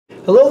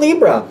Hello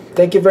Libra!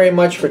 Thank you very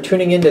much for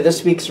tuning into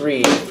this week's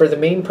read. For the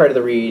main part of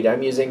the read,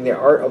 I'm using The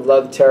Art of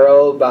Love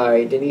Tarot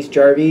by Denise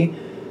Jarvie,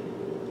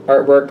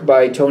 artwork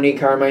by Tony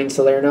Carmine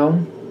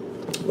Salerno.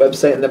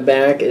 Website in the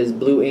back is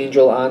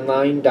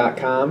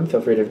blueangelonline.com.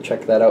 Feel free to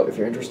check that out if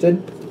you're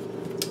interested.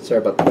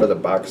 Sorry for the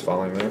box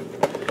falling there.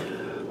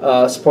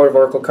 Supportive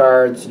Oracle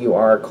Cards, You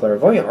Are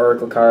Clairvoyant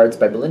Oracle Cards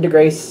by Belinda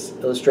Grace.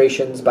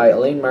 Illustrations by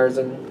Elaine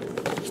Marzin.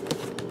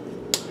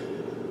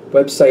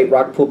 Website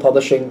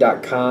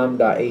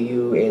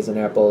rockpoolpublishing.com.au, A as an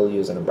apple, U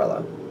as an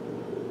umbrella.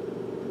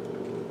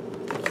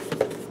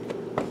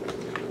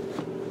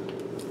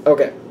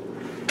 Okay.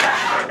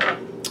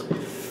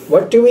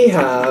 What do we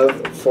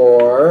have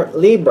for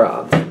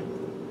Libra?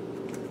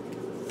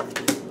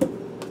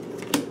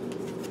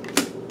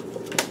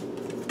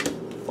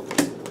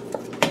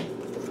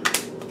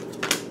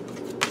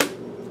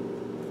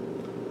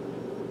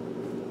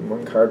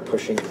 One card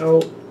pushing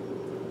out.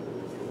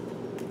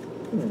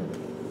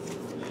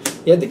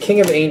 You had the King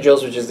of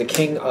Angels, which is the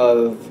King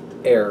of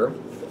Air,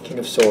 King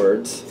of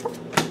Swords.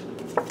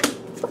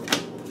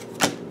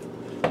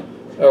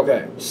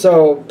 Okay,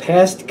 so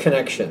past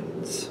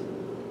connections.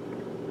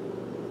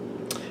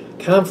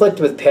 Conflict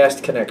with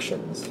past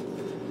connections.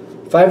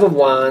 Five of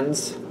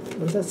Wands. What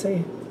does that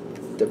say?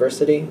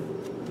 Diversity?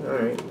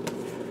 Alright.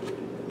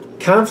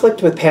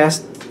 Conflict with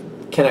past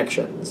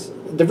connections.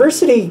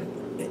 Diversity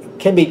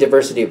can be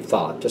diversity of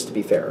thought, just to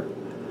be fair.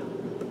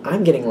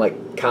 I'm getting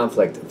like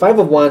conflict. Five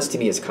of Wands to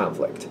me is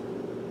conflict.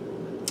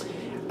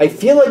 I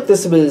feel like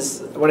this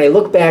was, when I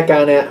look back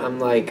on it, I'm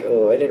like,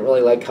 oh, I didn't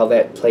really like how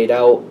that played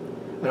out.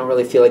 I don't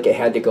really feel like it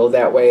had to go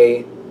that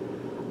way.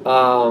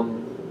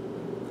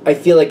 I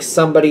feel like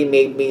somebody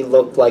made me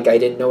look like I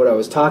didn't know what I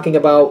was talking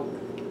about.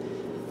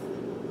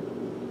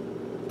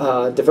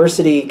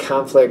 Diversity,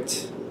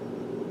 conflict.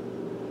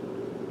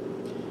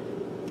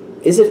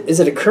 Is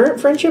it a current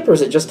friendship or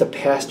is it just a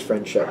past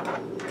friendship?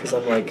 Because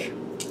I'm like,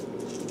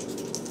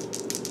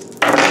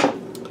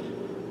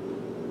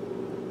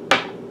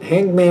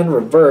 Hangman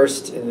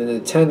reversed, and then the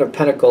Ten of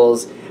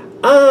Pentacles.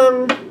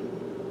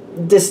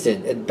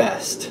 Distant at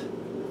best.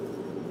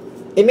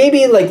 It may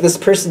be like this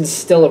person's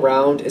still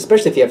around,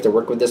 especially if you have to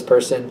work with this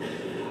person,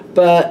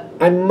 but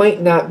I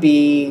might not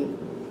be.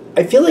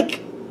 I feel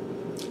like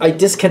I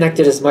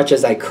disconnected as much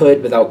as I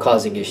could without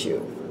causing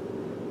issue.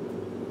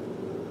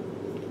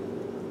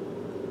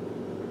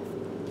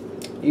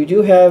 You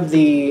do have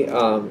the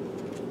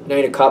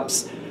Nine of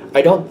Cups.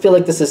 I don't feel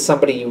like this is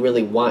somebody you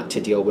really want to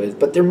deal with,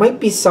 but there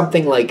might be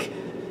something like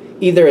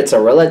either it's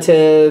a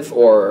relative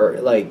or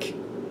like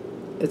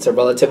it's a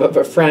relative of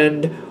a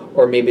friend,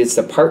 or maybe it's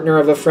the partner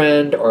of a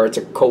friend, or it's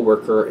a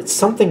coworker. It's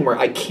something where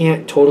I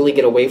can't totally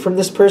get away from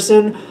this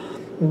person,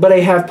 but I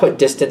have put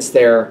distance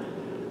there.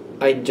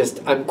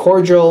 I'm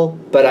cordial,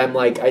 but I'm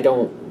like, I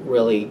don't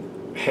really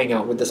hang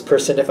out with this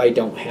person if I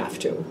don't have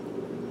to.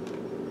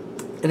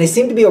 And I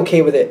seem to be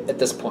okay with it at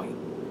this point.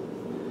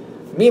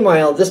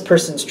 Meanwhile, this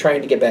person's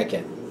trying to get back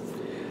in.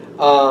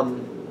 I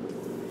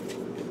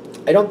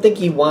don't think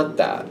you want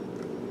that.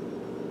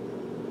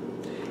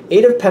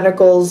 Eight of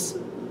Pentacles.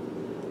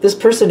 This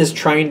person is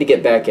trying to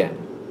get back in.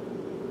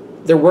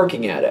 They're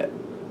working at it.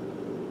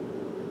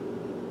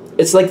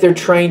 It's like they're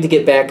trying to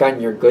get back on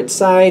your good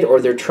side,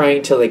 or they're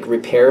trying to like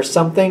repair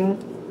something.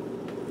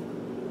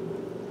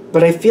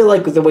 But I feel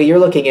like the way you're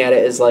looking at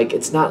it is like,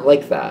 it's not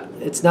like that.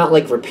 It's not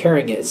like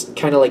repairing it. It's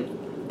kind of like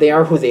they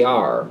are who they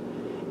are.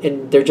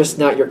 And they're just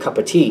not your cup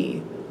of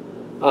tea.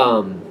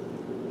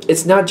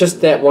 It's not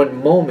just that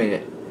one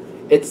moment.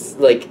 It's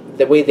like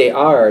the way they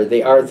are who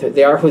they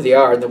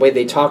are, and the way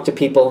they talk to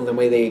people, and the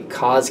way they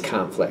cause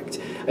conflict.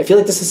 I feel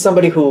like this is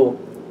somebody who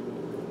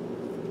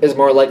is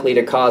more likely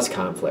to cause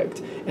conflict,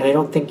 and I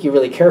don't think you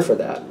really care for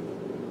that.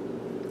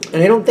 And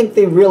I don't think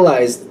they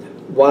realize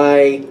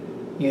why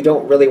you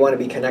don't really want to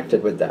be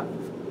connected with them.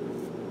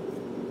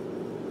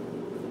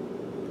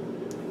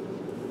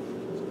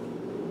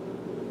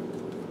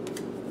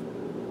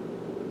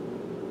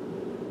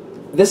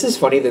 This is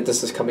funny that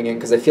this is coming in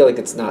because I feel like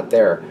it's not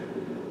there.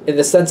 In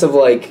the sense of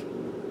like,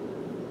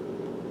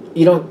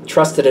 you don't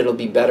trust that it'll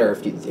be better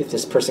if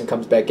this person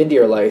comes back into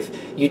your life.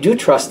 You do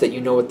trust that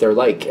you know what they're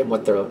like and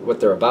what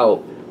they're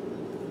about.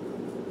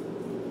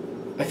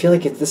 I feel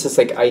like this is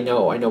like, I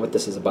know what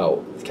this is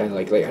about. It's kind of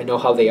like I know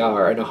how they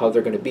are. I know how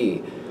they're going to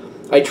be.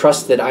 I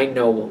trust that I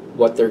know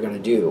what they're going to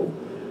do.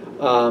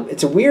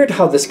 It's weird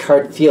how this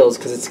card feels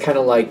because it's kind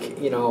of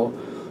like, you know,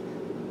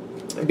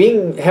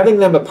 having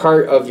them a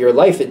part of your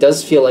life, it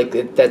does feel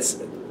like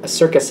that's a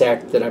circus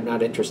act that I'm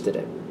not interested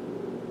in.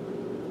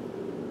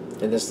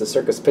 And this is the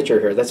circus picture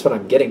here. That's what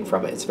I'm getting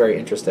from it. It's very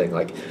interesting.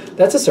 Like,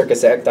 that's a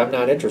circus act I'm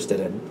not interested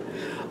in.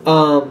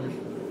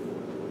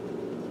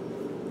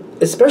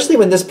 Especially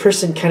when this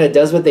person kind of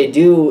does what they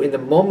do in the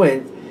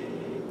moment,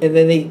 and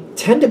then they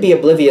tend to be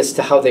oblivious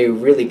to how they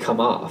really come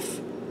off.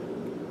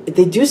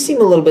 They do seem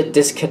a little bit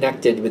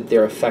disconnected with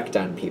their effect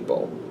on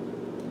people.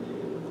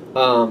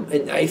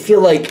 And I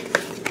feel like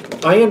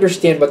I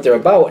understand what they're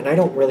about, and I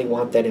don't really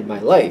want that in my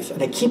life.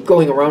 And I keep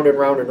going around and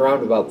round and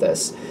round about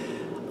this.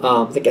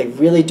 Like, I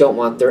really don't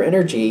want their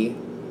energy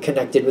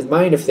connected with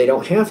mine if they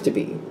don't have to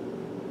be.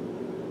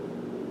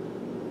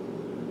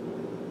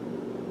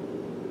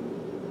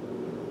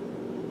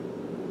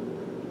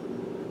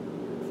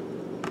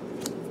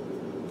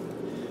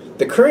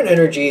 The current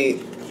energy,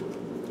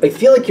 I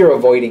feel like you're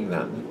avoiding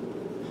them.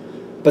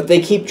 But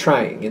they keep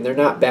trying, and they're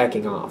not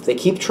backing off. They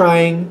keep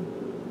trying,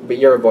 but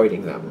you're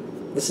avoiding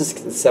them. This is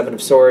the Seven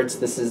of Swords.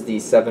 This is the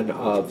Seven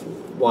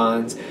of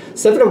Wands.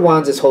 Seven of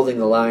Wands is holding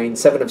the line.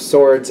 Seven of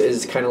Swords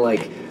is kind of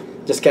like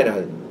just kind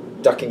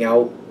of ducking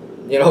out.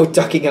 You know,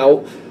 ducking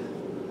out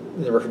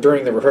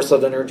during the rehearsal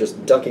dinner,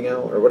 just ducking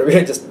out or whatever.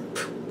 Just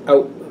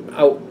out.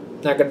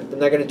 I'm not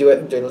gonna do it.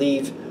 I'm gonna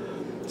leave.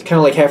 It's kind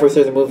of like halfway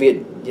through the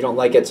movie, you don't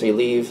like it, so you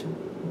leave.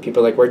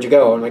 People are like, "Where'd you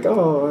go?" I'm like,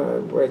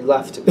 "Oh, I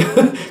left,"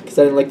 because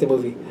I didn't like the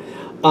movie.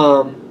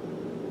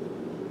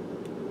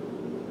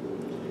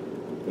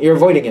 You're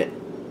avoiding it.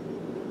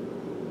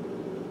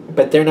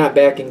 But they're not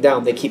backing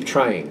down. They keep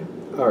trying.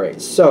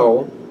 Alright,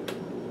 so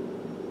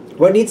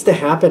what needs to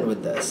happen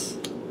with this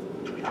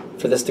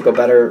for this to go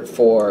better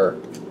for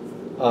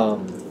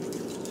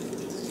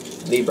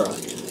Libra?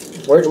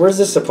 Where's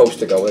this supposed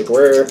to go? Like,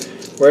 where's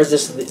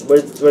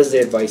the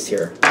advice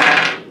here?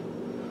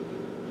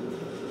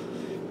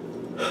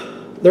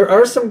 There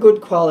are some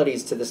good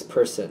qualities to this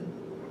person.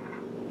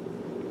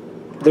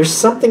 There's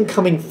something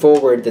coming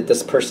forward that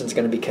this person's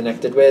going to be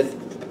connected with.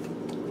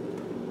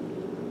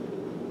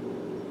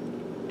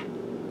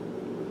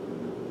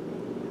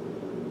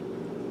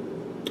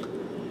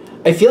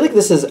 I feel like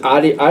this is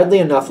oddly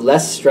enough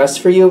less stress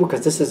for you,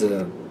 because this is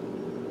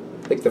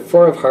like the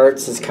Four of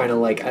Hearts is kind of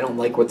like, I don't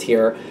like what's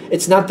here.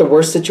 It's not the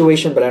worst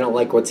situation, but I don't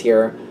like what's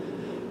here.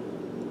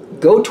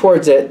 Go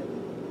towards it.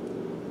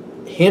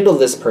 Handle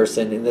this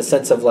person in the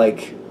sense of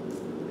like,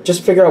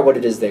 just figure out what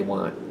it is they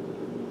want.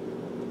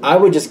 I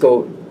would just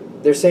go,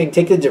 they're saying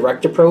take the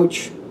direct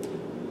approach.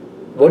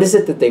 What is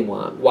it that they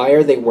want? Why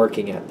are they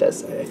working at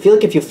this? I feel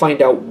like if you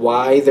find out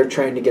why they're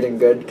trying to get in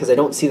good, because I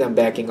don't see them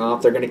backing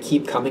off, they're going to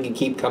keep coming and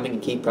keep coming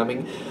and keep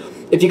coming.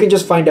 If you can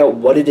just find out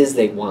what it is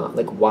they want,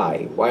 like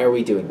why? Why are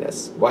we doing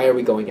this? Why are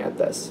we going at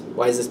this?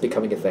 Why is this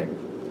becoming a thing?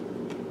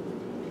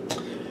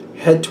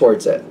 Head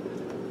towards it,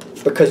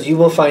 because you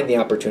will find the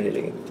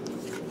opportunity.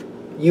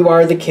 You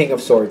are the King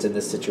of Swords in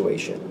this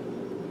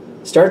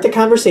situation. Start the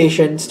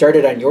conversation, start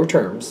it on your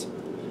terms,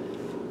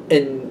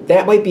 and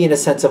that might be in a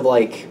sense of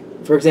like,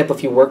 for example,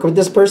 if you work with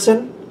this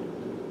person,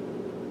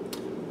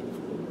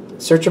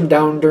 search them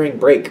down during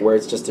break, where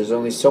it's just there's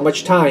only so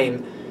much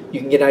time,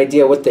 you can get an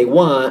idea what they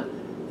want,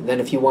 and then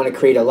if you want to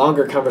create a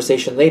longer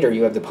conversation later,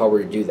 you have the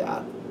power to do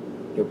that.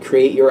 You'll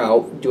create your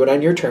out, do it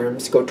on your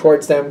terms, go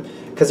towards them,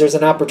 because there's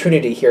an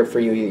opportunity here for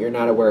you that you're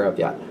not aware of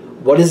yet.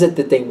 What is it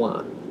that they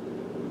want?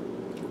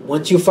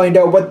 Once you find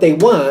out what they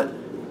want,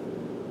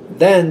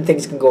 then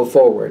things can go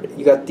forward.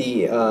 You got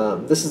the,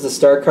 this is the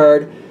Star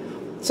card.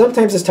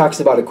 Sometimes this talks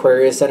about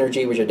Aquarius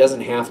energy, which it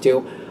doesn't have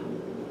to,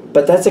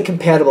 but that's a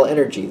compatible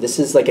energy. This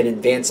is like an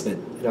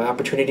advancement, an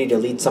opportunity to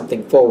lead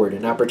something forward,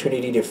 an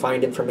opportunity to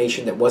find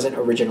information that wasn't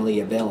originally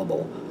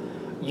available.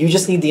 You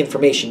just need the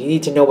information. You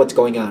need to know what's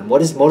going on.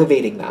 What is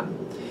motivating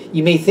them?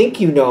 You may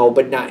think you know,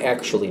 but not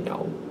actually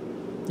know.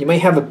 You may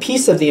have a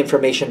piece of the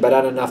information, but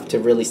not enough to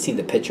really see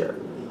the picture.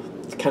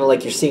 It's kind of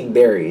like you're seeing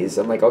berries.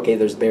 I'm like, okay,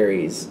 there's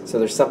berries. So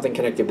there's something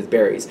connected with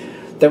berries.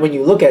 Then when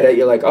you look at it,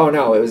 you're like, oh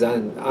no, it was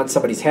on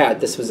somebody's hat.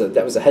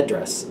 That was a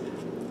headdress.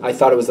 I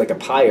thought it was like a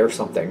pie or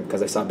something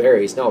because I saw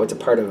berries. No, it's a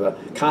part of a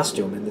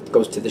costume, and it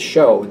goes to the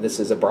show, and this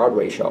is a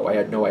Broadway show. I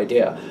had no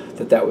idea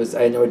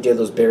I had no idea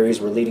those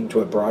berries were leading to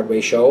a Broadway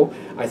show.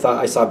 I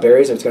thought I saw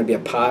berries, it was going to be a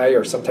pie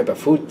or some type of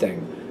food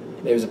thing.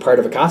 It was a part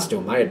of a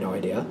costume. I had no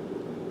idea.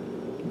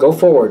 Go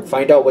forward.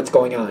 Find out what's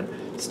going on.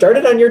 Start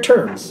it on your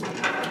terms.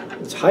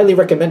 It's highly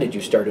recommended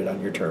you start it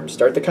on your terms.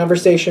 Start the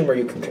conversation where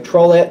you can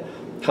control it,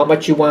 how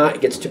much you want.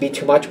 It gets to be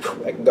too much,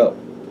 I can go.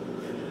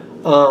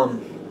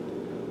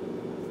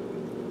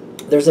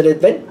 There's an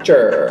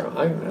adventure.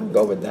 I'll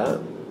go with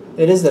that.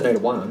 It is the Knight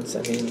of Wands.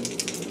 I mean,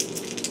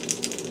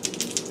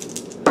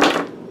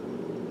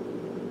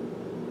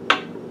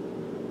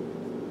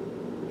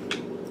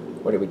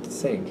 what are we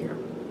saying here?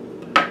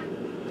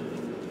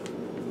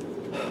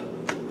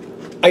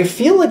 I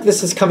feel like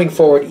this is coming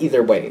forward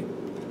either way.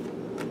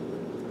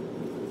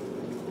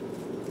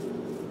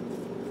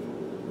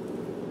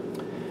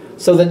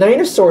 So the Nine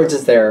of Swords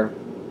is there,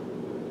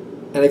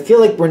 and I feel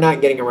like we're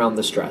not getting around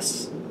the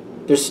stress.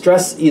 There's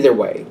stress either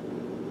way.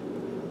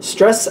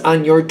 Stress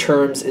on your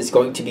terms is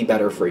going to be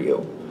better for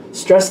you.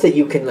 Stress that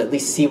you can at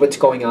least see what's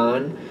going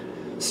on.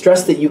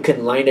 Stress that you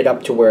can line it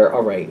up to where,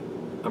 all right,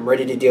 I'm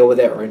ready to deal with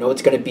it, or I know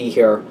it's going to be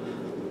here.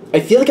 I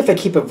feel like if I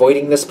keep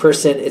avoiding this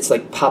person, it's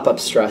like pop-up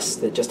stress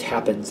that just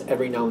happens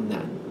every now and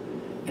then.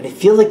 And I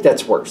feel like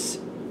that's worse.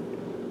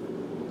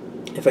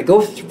 If I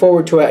go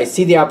forward to it, I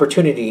see the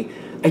opportunity,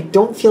 I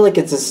don't feel like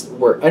it's as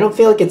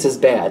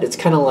bad. It's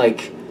kind of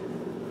like,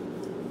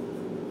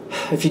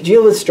 if you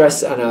deal with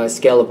stress on a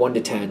scale of 1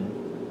 to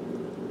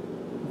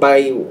 10,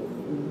 by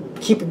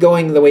keep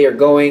going the way you're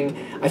going,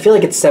 I feel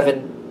like it's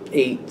 7,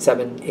 8,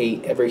 7,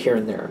 8, every here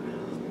and there.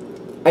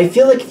 I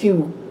feel like if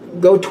you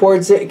go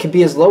towards it, it can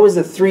be as low as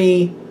a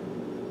 3,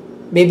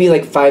 maybe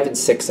like 5 and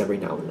 6 every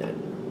now and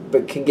then,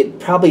 but can get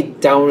probably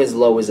down as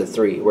low as a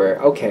 3, where,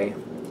 okay,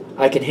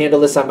 I can handle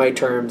this on my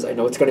terms. I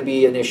know it's going to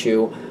be an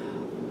issue,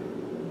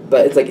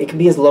 but it's like it can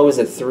be as low as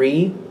a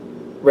 3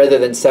 rather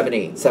than 7,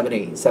 8, 7,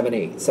 8, 7,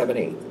 8, 7,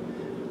 8.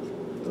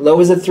 Low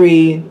as a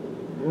 3,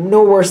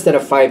 no worse than a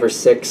 5 or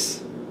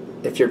 6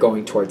 if you're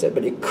going towards it.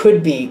 But it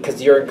could be,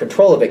 because you're in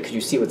control of it, because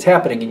you see what's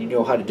happening and you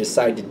know how to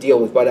decide to deal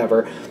with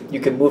whatever. You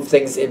can move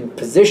things in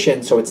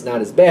position so it's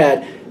not as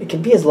bad. It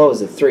can be as low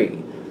as a 3.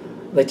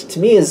 Like, to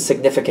me, is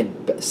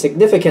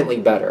significantly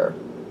better.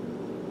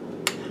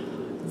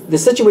 The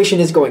situation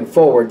is going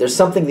forward. There's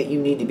something that you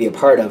need to be a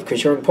part of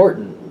because you're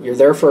important. You're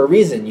there for a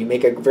reason. You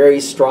make a very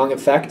strong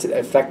effect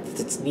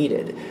that's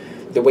needed.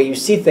 The way you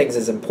see things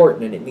is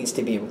important, and it needs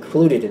to be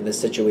included in this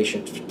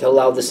situation to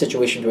allow the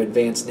situation to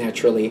advance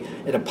naturally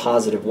in a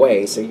positive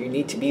way. So you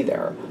need to be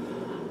there.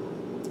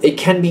 It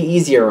can be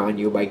easier on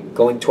you by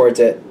going towards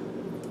it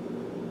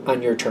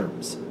on your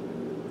terms.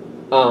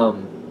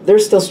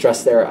 There's still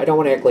stress there. I don't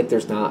want to act like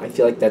there's not. I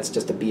feel like that's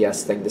just a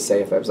BS thing to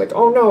say if I was like,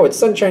 oh no, it's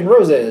sunshine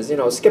roses, you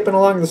know, skipping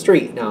along the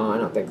street. No, I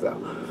don't think so.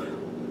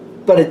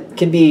 But it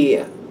can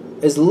be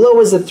as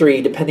low as a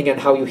 3 depending on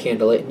how you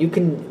handle it. And you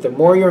can, the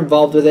more you're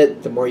involved with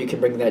it, the more you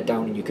can bring that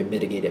down and you can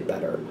mitigate it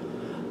better.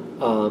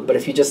 But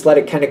if you just let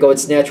it kind of go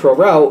its natural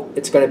route,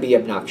 it's going to be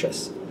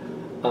obnoxious.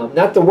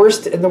 Not the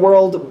worst in the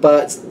world,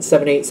 but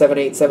 7, 8, 7,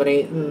 8, 7,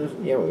 8,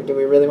 you know, do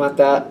we really want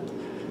that?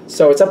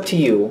 So it's up to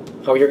you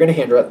how you're going to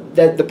handle it.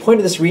 The point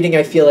of this reading,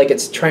 I feel like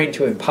it's trying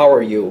to empower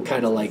you,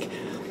 kind of like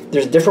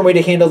there's a different way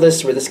to handle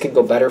this where this can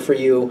go better for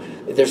you.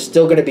 There's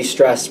still going to be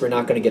stress. We're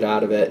not going to get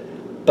out of it.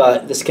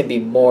 But this can be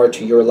more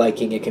to your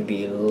liking. It can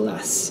be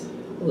less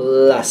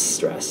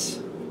stress.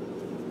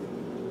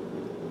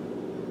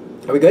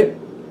 Are we good?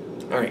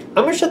 All right.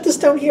 I'm going to shut this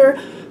down here.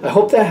 I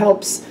hope that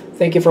helps.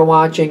 Thank you for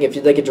watching. If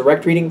you'd like a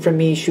direct reading from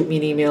me, shoot me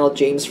an email,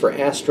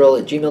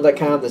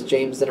 jamesforastral@gmail.com. That's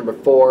James, the number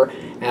 4,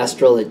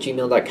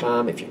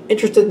 astral@gmail.com. If you're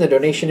interested in the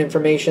donation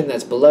information,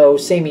 that's below.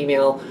 Same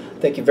email.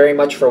 Thank you very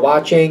much for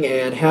watching,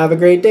 and have a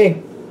great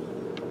day.